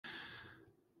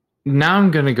Now I'm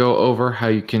going to go over how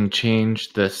you can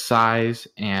change the size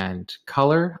and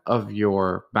color of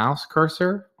your mouse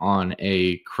cursor on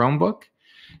a Chromebook.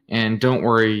 And don't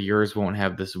worry, yours won't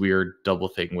have this weird double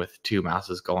thing with two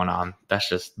mouses going on. That's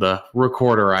just the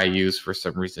recorder I use for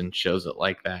some reason shows it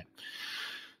like that.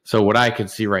 So what I can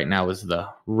see right now is the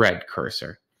red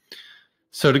cursor.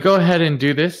 So to go ahead and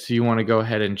do this, you want to go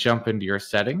ahead and jump into your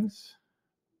settings.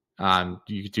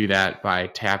 You can do that by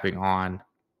tapping on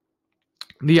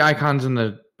the icons in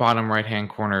the bottom right hand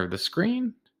corner of the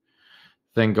screen,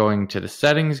 then going to the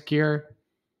settings gear.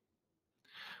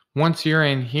 Once you're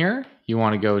in here, you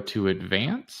want to go to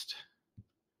advanced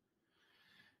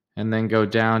and then go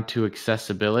down to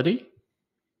accessibility.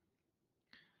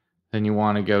 Then you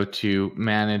want to go to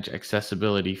manage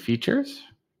accessibility features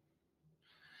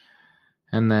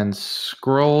and then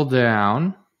scroll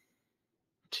down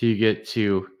till you get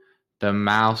to the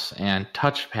mouse and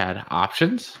touchpad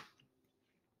options.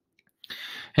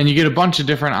 And you get a bunch of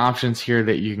different options here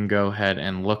that you can go ahead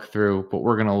and look through, but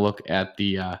we're going to look at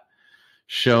the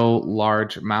show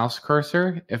large mouse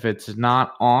cursor. If it's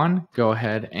not on, go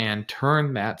ahead and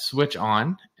turn that switch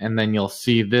on, and then you'll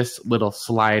see this little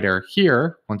slider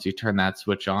here, once you turn that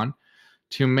switch on,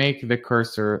 to make the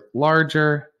cursor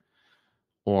larger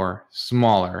or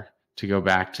smaller to go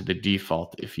back to the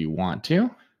default if you want to.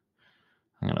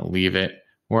 I'm going to leave it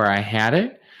where I had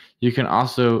it. You can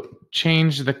also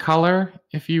change the color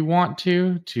if you want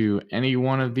to any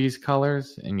one of these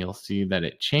colors, and you'll see that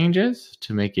it changes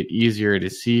to make it easier to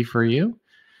see for you,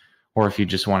 or if you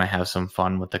just want to have some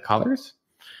fun with the colors.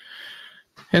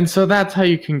 And so that's how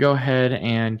you can go ahead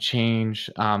and change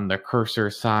the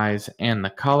cursor size and the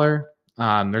color.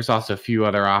 There's also a few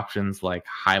other options like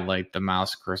highlight the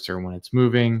mouse cursor when it's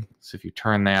moving. So if you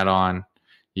turn that on,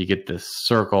 you get this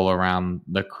circle around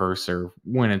the cursor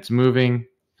when it's moving.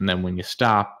 And then when you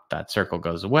stop, that circle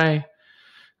goes away.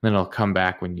 Then it'll come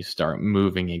back when you start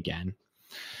moving again.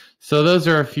 So those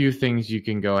are a few things you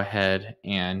can go ahead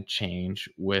and change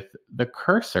with the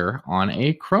cursor on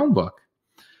a Chromebook.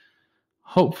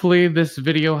 Hopefully this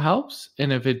video helps,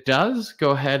 and if it does,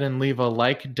 go ahead and leave a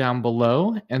like down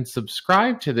below and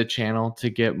subscribe to the channel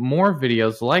to get more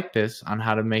videos like this on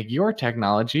how to make your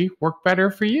technology work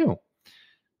better for you.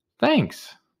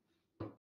 Thanks.